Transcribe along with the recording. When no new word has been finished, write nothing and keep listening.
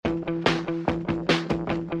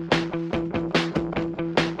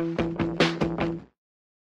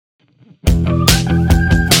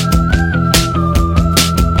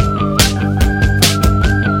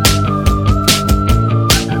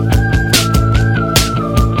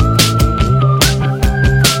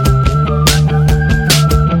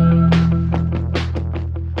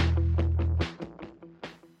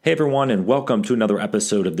Hey everyone, and welcome to another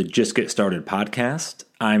episode of the Just Get Started podcast.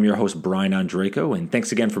 I'm your host, Brian Ondrako, and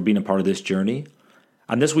thanks again for being a part of this journey.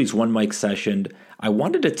 On this week's One Mic session, I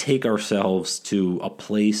wanted to take ourselves to a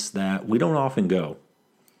place that we don't often go,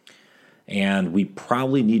 and we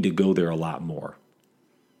probably need to go there a lot more.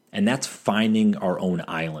 And that's finding our own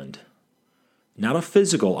island. Not a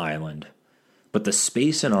physical island, but the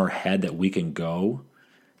space in our head that we can go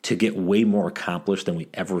to get way more accomplished than we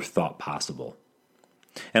ever thought possible.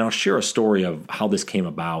 And I'll share a story of how this came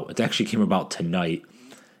about. It actually came about tonight.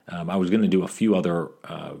 I was going to do a few other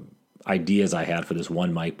ideas I had for this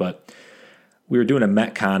One Mic, but we were doing a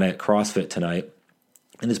Metcon at CrossFit tonight,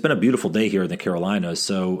 and it's been a beautiful day here in the Carolinas.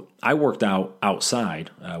 So I worked out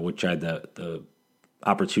outside, which I had the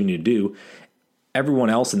opportunity to do. Everyone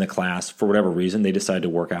else in the class, for whatever reason, they decided to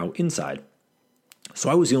work out inside. So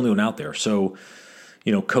I was the only one out there. So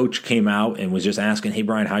coach came out and was just asking, "Hey,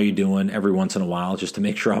 Brian, how you doing?" every once in a while, just to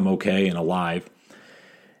make sure I'm okay and alive.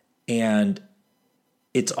 And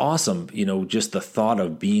it's awesome, just the thought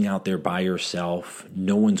of being out there by yourself.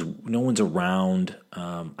 No one's around.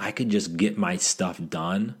 I could just get my stuff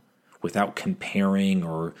done without comparing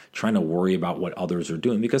or trying to worry about what others are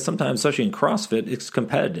doing. Because sometimes, especially in CrossFit, it's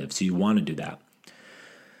competitive, so you want to do that.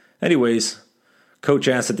 Anyways, coach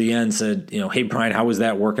asked at the end, said, "Hey, Brian, how was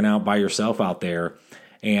that working out by yourself out there?"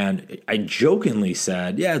 And I jokingly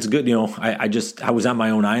said, "Yeah, it's good. I was on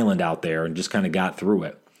my own island out there and just kind of got through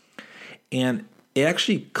it." And it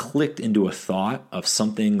actually clicked into a thought of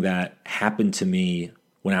something that happened to me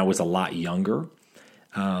when I was a lot younger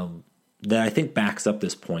that I think backs up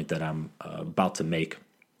this point that I'm about to make.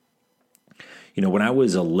 When I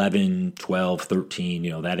was 11, 12,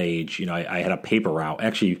 13, that age, I had a paper route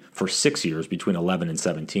actually for 6 years between 11 and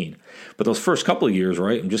 17. But those first couple of years,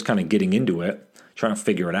 right, I'm just kind of getting into it, trying to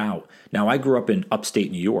figure it out. Now, I grew up in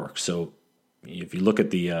upstate New York, so if you look at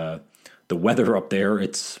the weather up there,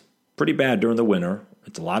 it's pretty bad during the winter.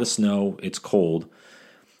 It's a lot of snow. It's cold.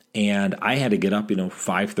 And I had to get up,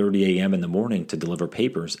 5:30 a.m. in the morning to deliver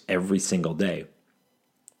papers every single day.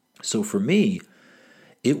 So for me,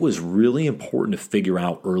 it was really important to figure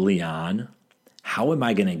out early on, how am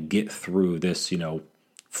I going to get through this,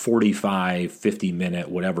 45, 50-minute,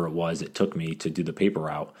 whatever it was it took me to do the paper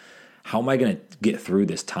route. How am I going to get through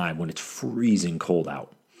this time when it's freezing cold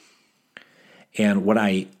out? And what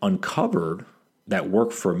I uncovered that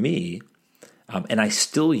worked for me, and I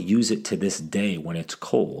still use it to this day when it's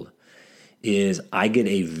cold, is I get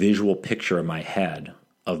a visual picture in my head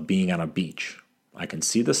of being on a beach. I can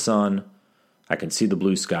see the sun, I can see the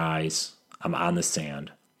blue skies, I'm on the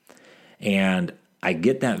sand. And I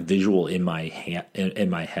get that visual in my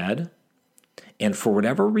head, and for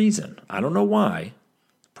whatever reason, I don't know why,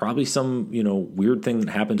 probably some weird thing that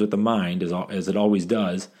happens with the mind, as it always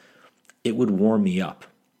does, it would warm me up.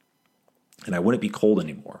 And I wouldn't be cold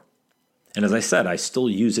anymore. And as I said, I still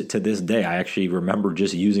use it to this day. I actually remember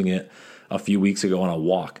just using it a few weeks ago on a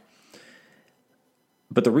walk.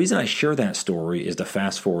 But the reason I share that story is to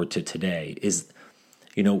fast forward to today is,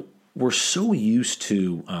 we're so used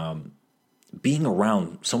to being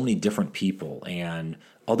around so many different people and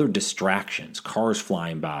other distractions, cars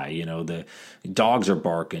flying by, the dogs are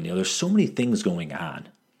barking, there's so many things going on.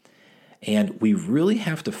 And we really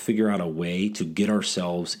have to figure out a way to get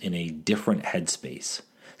ourselves in a different headspace,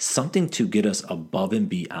 something to get us above and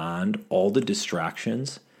beyond all the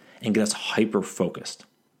distractions and get us hyper-focused.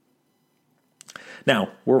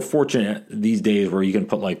 Now, we're fortunate these days where you can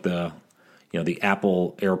put the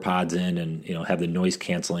Apple AirPods in and, have the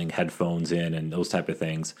noise-canceling headphones in and those type of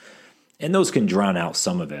things. And those can drown out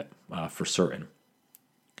some of it for certain.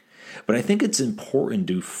 But I think it's important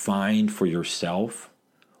to find for yourself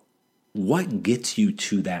what gets you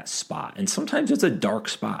to that spot. And sometimes it's a dark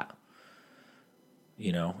spot.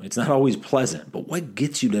 It's not always pleasant, but what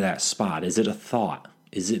gets you to that spot? Is it a thought?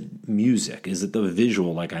 Is it music? Is it the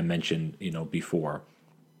visual like I mentioned, before?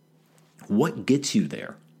 What gets you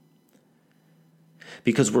there?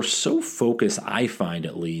 Because we're so focused, I find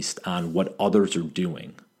at least, on what others are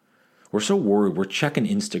doing. We're so worried. We're checking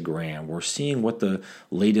Instagram. We're seeing what the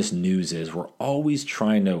latest news is. We're always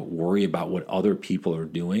trying to worry about what other people are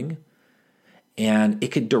doing. And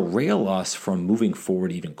it could derail us from moving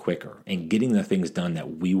forward even quicker and getting the things done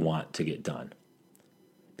that we want to get done.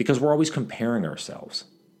 Because we're always comparing ourselves.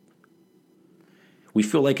 We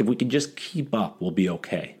feel like if we can just keep up, we'll be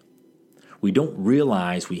okay. We don't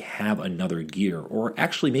realize we have another gear, or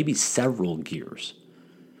actually maybe several gears.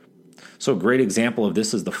 So a great example of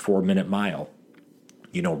this is the 4-minute mile.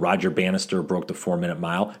 Roger Bannister broke the 4-minute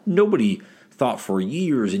mile. Nobody thought for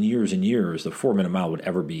years and years and years the 4-minute mile would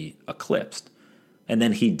ever be eclipsed. And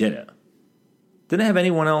then he did it. Didn't have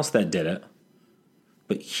anyone else that did it.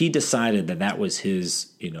 But he decided that that was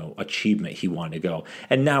his, achievement he wanted to go.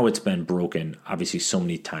 And now it's been broken, obviously, so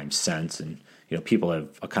many times since. And, people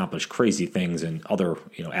have accomplished crazy things and other,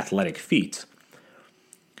 athletic feats.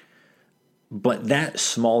 But that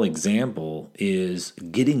small example is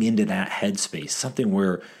getting into that headspace, something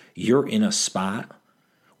where you're in a spot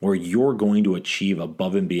where you're going to achieve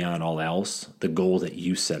above and beyond all else the goal that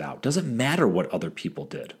you set out. Doesn't matter what other people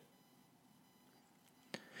did.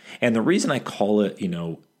 And the reason I call it,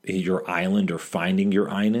 your island or finding your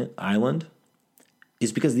island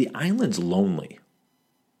is because the island's lonely.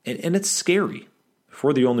 And it's scary if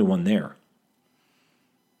we're the only one there.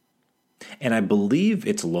 And I believe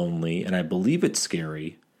it's lonely and I believe it's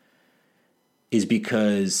scary is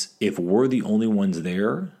because if we're the only ones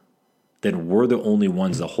there, then we're the only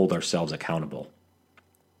ones that hold ourselves accountable.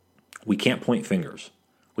 We can't point fingers.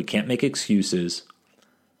 We can't make excuses.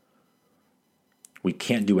 We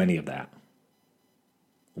can't do any of that.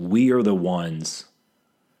 We are the ones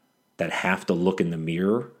that have to look in the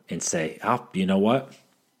mirror and say, you know what?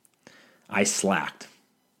 I slacked.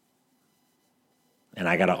 And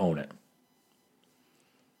I got to own it.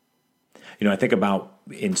 I think about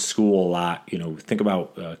in school a lot, think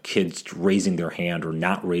about kids raising their hand or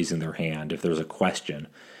not raising their hand if there's a question.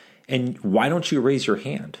 And why don't you raise your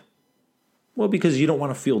hand? Well, because you don't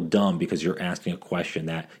want to feel dumb because you're asking a question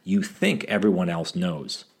that you think everyone else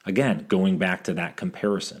knows. Again, going back to that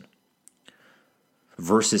comparison.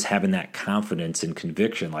 Versus having that confidence and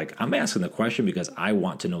conviction, like I'm asking the question because I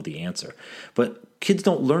want to know the answer. But kids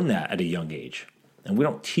don't learn that at a young age. And we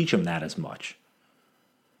don't teach them that as much.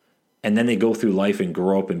 And then they go through life and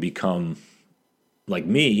grow up and become like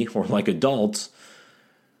me or like adults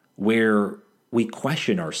where we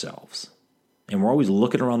question ourselves. And we're always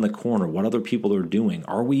looking around the corner, what other people are doing.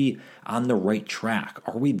 Are we on the right track?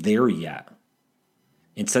 Are we there yet?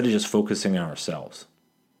 Instead of just focusing on ourselves.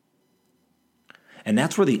 And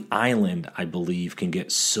that's where the island, I believe, can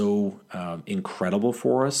get so incredible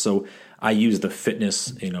for us. So I used the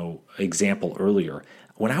fitness, example earlier.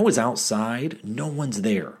 When I was outside, no one's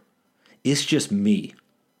there. It's just me.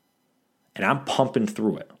 And I'm pumping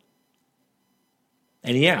through it.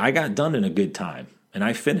 And yeah, I got done in a good time. And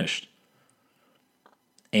I finished.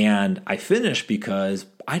 And I finished because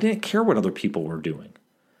I didn't care what other people were doing.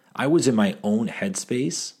 I was in my own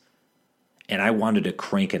headspace. And I wanted to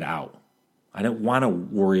crank it out. I didn't want to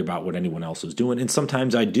worry about what anyone else was doing. And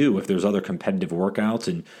sometimes I do if there's other competitive workouts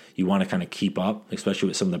and you want to kind of keep up, especially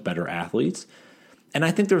with some of the better athletes. And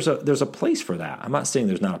I think there's a place for that. I'm not saying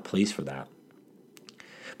there's not a place for that.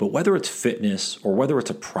 But whether it's fitness or whether it's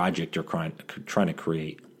a project you're trying to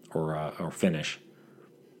create or finish,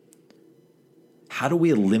 how do we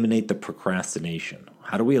eliminate the procrastination?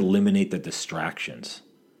 How do we eliminate the distractions?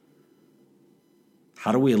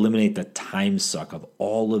 How do we eliminate the time suck of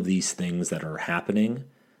all of these things that are happening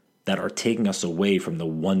that are taking us away from the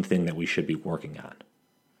one thing that we should be working on?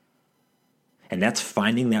 And that's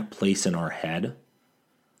finding that place in our head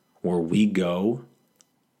where we go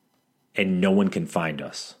and no one can find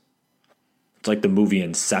us. It's like the movie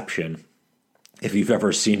Inception, if you've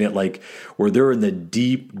ever seen it, like where they're in the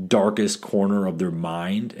deep, darkest corner of their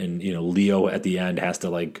mind, and Leo at the end has to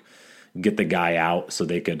like get the guy out so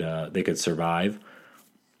they could survive.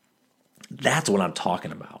 That's what I'm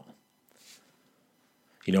talking about.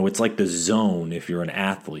 It's like the zone if you're an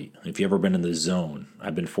athlete. If you've ever been in the zone,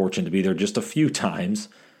 I've been fortunate to be there just a few times,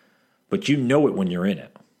 but you know it when you're in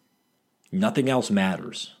it. Nothing else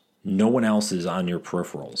matters. No one else is on your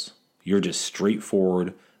peripherals. You're just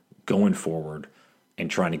straightforward, going forward, and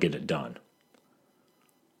trying to get it done.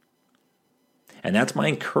 And that's my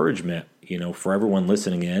encouragement, for everyone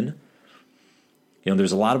listening in.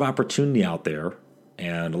 There's a lot of opportunity out there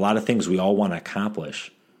and a lot of things we all want to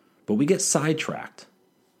accomplish, but we get sidetracked.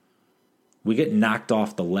 We get knocked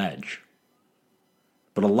off the ledge.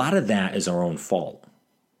 But a lot of that is our own fault.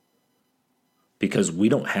 Because we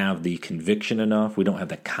don't have the conviction enough, we don't have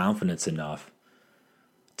the confidence enough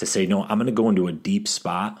to say, no, I'm going to go into a deep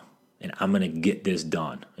spot and I'm going to get this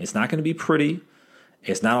done. It's not going to be pretty.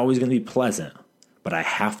 It's not always going to be pleasant. But I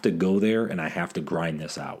have to go there and I have to grind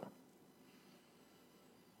this out.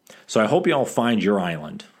 So I hope you all find your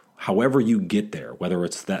island, however you get there, whether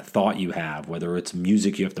it's that thought you have, whether it's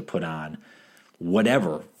music you have to put on,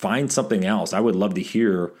 whatever. Find something else. I would love to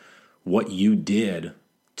hear what you did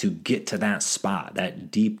to get to that spot,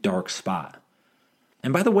 that deep, dark spot.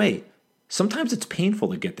 And by the way, sometimes it's painful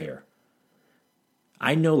to get there.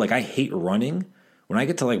 I know, I hate running. When I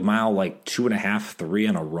get to mile 2.5, 3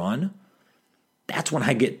 on a run, that's when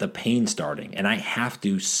I get the pain starting. And I have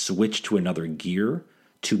to switch to another gear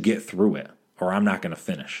to get through it, or I'm not going to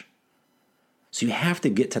finish. So you have to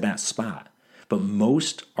get to that spot. But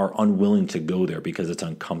most are unwilling to go there because it's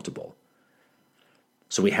uncomfortable.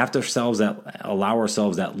 So we have to allow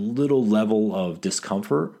ourselves that little level of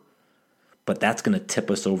discomfort, but that's going to tip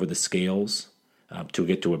us over the scales to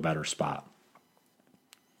get to a better spot.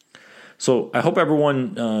 So I hope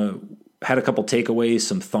everyone had a couple takeaways,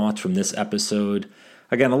 some thoughts from this episode.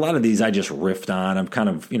 Again, a lot of these I just riffed on. I'm kind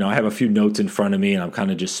of, I have a few notes in front of me and I'm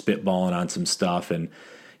kind of just spitballing on some stuff and,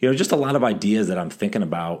 just a lot of ideas that I'm thinking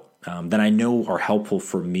about that I know are helpful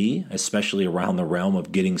for me, especially around the realm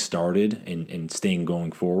of getting started and staying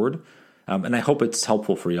going forward. And I hope it's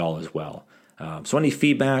helpful for y'all as well. So any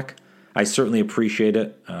feedback, I certainly appreciate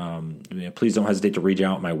it. Please don't hesitate to reach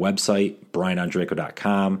out. My website,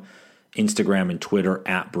 brianondraco.com, Instagram and Twitter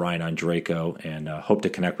at brianondraco, and hope to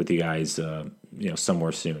connect with you guys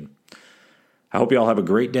somewhere soon. I hope you all have a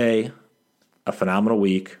great day, a phenomenal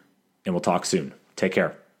week, and we'll talk soon. Take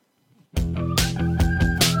care.